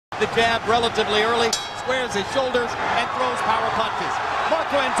the jab relatively early, squares his shoulders, and throws power punches.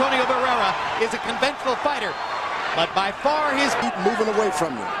 Marco Antonio Barrera is a conventional fighter, but by far his... Moving away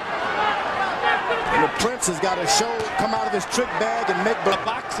from you. And the Prince has got to come out of his trick bag and make... The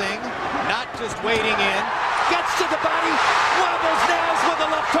boxing, not just waiting in, gets to the body, wobbles nails with a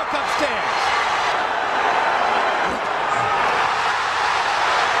left hook upstairs.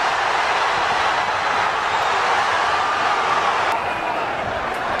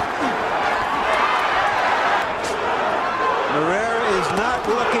 Barrera is not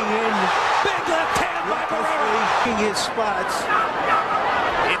looking in. Big left hand by Barrera. His spots.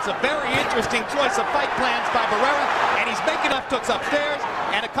 It's a very interesting choice of fight plans by Barrera, and he's making left hooks upstairs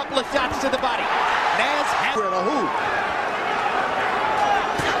and a couple of shots to the body. Naz has... Round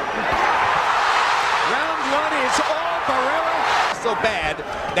one is all Barrera. So bad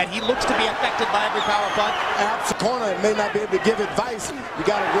that he looks to be affected by every power punch. Apps corner may not be able to give advice. You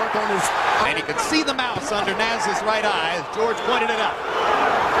got to work on his... And he can see the mouse under Naz's right eye, as George pointed it out.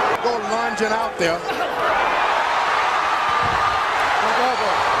 Go lunging out there.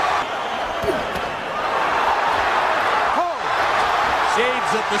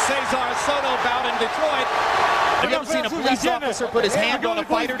 Shades of the Cesar Soto bout in Detroit. Have you ever seen a police officer put his hand on a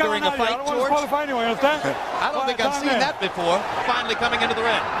fighter during a fight, George? I don't think I've seen that before. Finally coming into the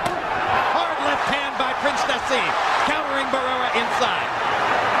ring. Hard left hand by Prince Naseem, countering Barrera inside.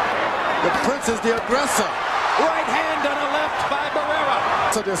 The Prince is the aggressor. Right hand and a left by Barrera.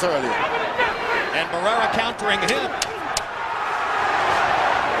 So this earlier. And Barrera countering him.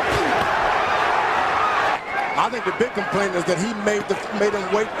 I think the big complaint is that he made him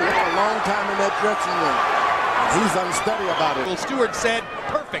wait a long time in that dressing room. He's unsteady about it. Well, Stewart said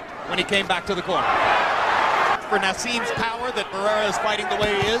perfect when he came back to the corner. For Naseem's power that Barrera is fighting the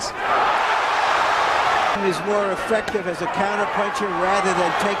way he is. He is more effective as a counterpuncher rather than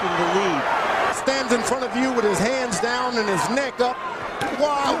taking the lead. Stands in front of you with his hands down and his neck up.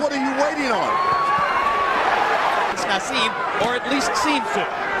 Wow, what are you waiting on? It's Naseem, or at least seems to.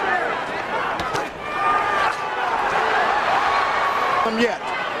 Yet.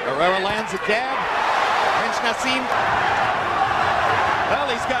 Barrera lands a jab. Prince Naseem, well,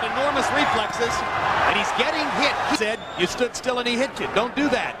 he's got enormous reflexes, and he's getting hit. He said, you stood still and he hit you. Don't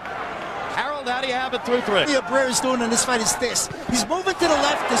do that. Harold, how do you have it through three? What Barrera's doing in this fight is this. He's moving to the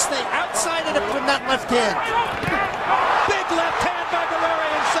left to stay outside of from that left hand. Big left hand by Barrera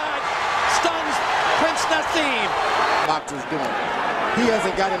inside. Stuns Prince Naseem. Boxer's doing. He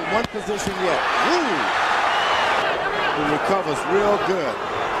hasn't got in one position yet. Woo! He recovers real good.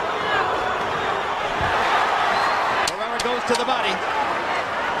 Barrera goes to the body.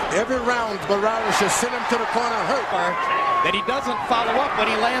 Every round, Barrera should send him to the corner hurt. That he doesn't follow up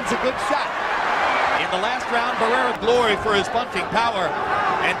when he lands a good shot. In the last round, Barrera glory for his punching power,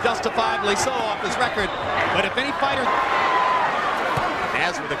 and justifiably so off his record. But if any fighter...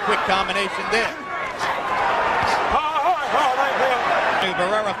 As with a quick combination there.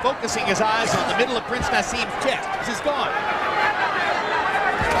 Barrera focusing his eyes on the middle of Prince Naseem's chest. This is gone.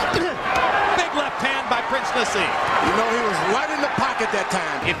 Big left hand by Prince Naseem. You know, he was right in the pocket that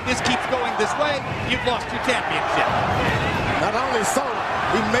time. If this keeps going this way, you've lost your championship. Not only so,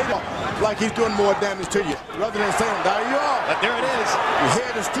 he made it like he's doing more damage to you, rather than saying, there you are. But there it is. Your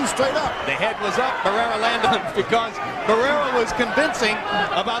head is too straight up. The head was up. Barrera landed because Barrera was convincing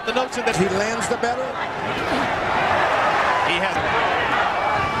about the notion that he lands the better. He has...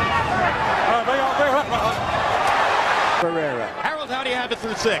 Barrera. Harold, how do you have it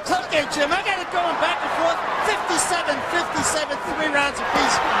through six? Okay, Jim, I got it going back and forth. 57, 3 rounds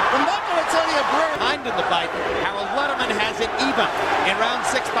apiece. When Marco Antonio Barrera... Behind in the fight, Harold Letterman has it even in round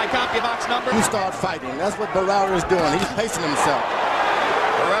 6 by CompuBox number. You start fighting. That's what Barrera is doing. He's pacing himself.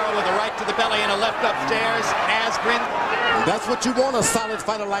 Barrera with a right to the belly and a left upstairs. Naz grin. That's what you want a solid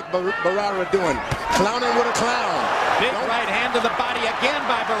fighter like Barrera doing. Clowning with a clown. Big right hand to the body again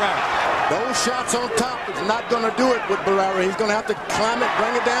by Barrera. Those shots on top is not going to do it with Barrera. He's going to have to climb it,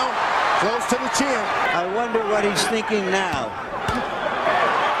 bring it down, close to the chin. I wonder what he's thinking now.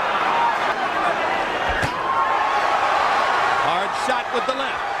 Hard shot with the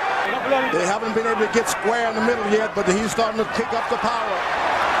left. They haven't been able to get square in the middle yet, but he's starting to kick up the power.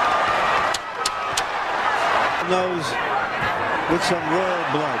 Nose with some royal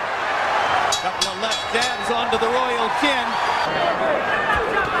blood. Couple of left jabs onto the royal chin.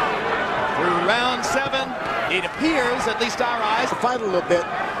 Through round 7, it appears, at least our eyes, to fight a little bit.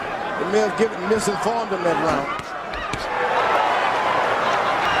 They may have misinformed him that round.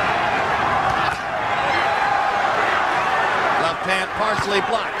 Left hand partially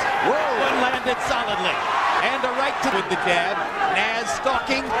blocked. Whoa! One landed solidly. And a right to with the jab. Naz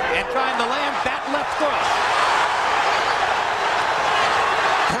stalking cross.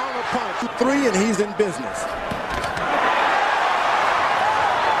 Counter punch. 3 and he's in business.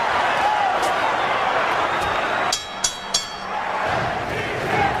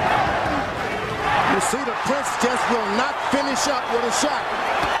 You see the Prince just will not finish up with a shot.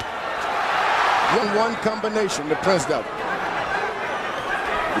 1-1 combination, the Prince does.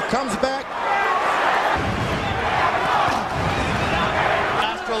 He comes back.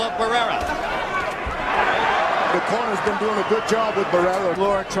 Nostril of Barrera. The corner's been doing a good job with Barrera.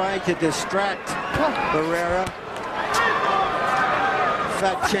 Floor trying to distract Barrera.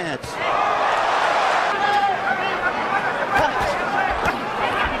 Fat chance.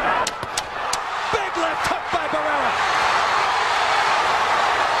 Big left hook by Barrera.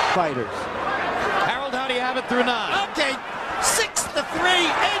 Fighters. Harold, how do you have it through 9? Okay, 6-3, 87-84.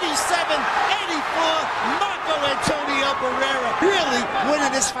 Marco Antonio Barrera really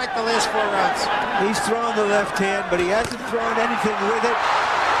winning this fight the last 4 rounds. He's thrown the left hand, but he hasn't thrown anything with it.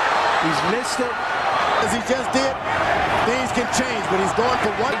 He's missed it. As he just did, things can change, but he's going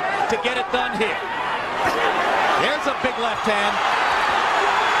for 1. To get it done here. There's a big left hand.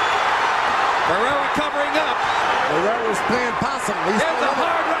 Barrera covering up. Barrera's playing possum. He's There's a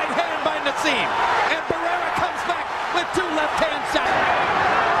hard right hand by Naseem. And Barrera comes back with 2 left hand shots.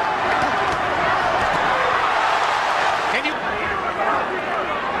 Can you...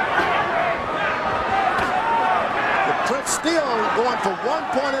 The Prince still going for 1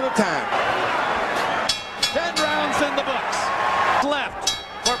 point at a time. 10 rounds in the books. Left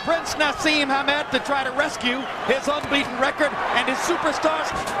for Prince Naseem Hamed to try to rescue his unbeaten record and his superstars.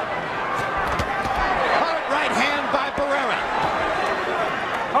 Hard right hand by Barrera.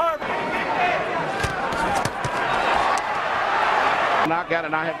 Knockout,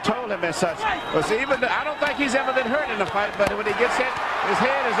 and I have told him as such. But see, even I don't think he's ever been hurt in a fight, but when he gets hit, his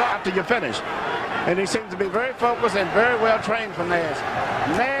head is off after you finish. And he seems to be very focused and very well trained from Naz.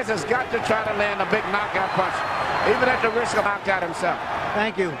 Naz has got to try to land a big knockout punch, even at the risk of knockout himself.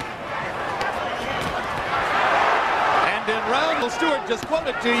 Thank you. And in round, Stewart just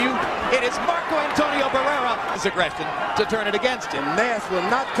quoted to you, it is Marco Antonio Barrera's aggression to turn it against him. Naz will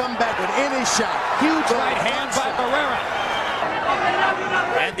not come back with any shot. Huge right hand by Barrera.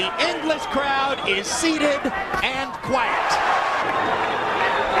 And the English crowd is seated and quiet.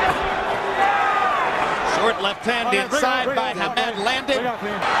 Short left hand inside by Hamed landed.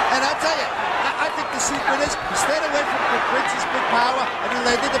 And I tell you, I think the secret is he stayed away from the Prince's big power and he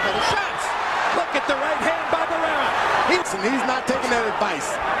landed the better shots. Look at the right hand by Barrera. He's not taking that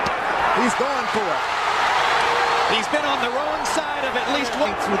advice. He's going for it. He's been on the wrong side of at least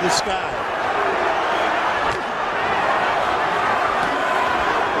one. Through the sky.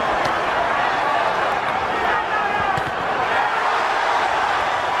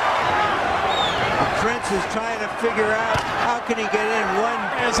 Prince is trying to figure out how can he get in one.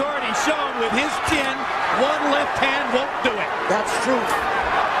 Has already shown with his chin, one left hand won't do it. That's true.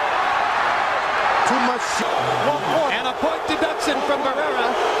 Too much. And a point deduction from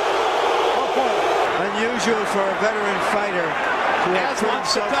Barrera. Unusual for a veteran fighter to have put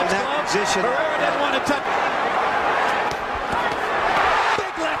himself in that position. Barrera didn't want to touch.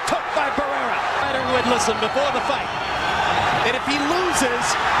 Big left hook by Barrera. Fighter would listen before the fight. And if he loses,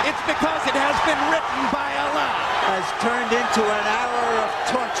 it's because it has been written by Allah. Has turned into an hour of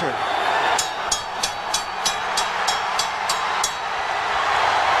torture.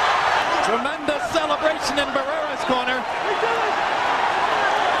 Tremendous celebration in Barrera's corner.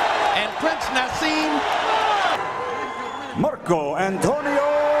 And Prince Naseem. Marco Antonio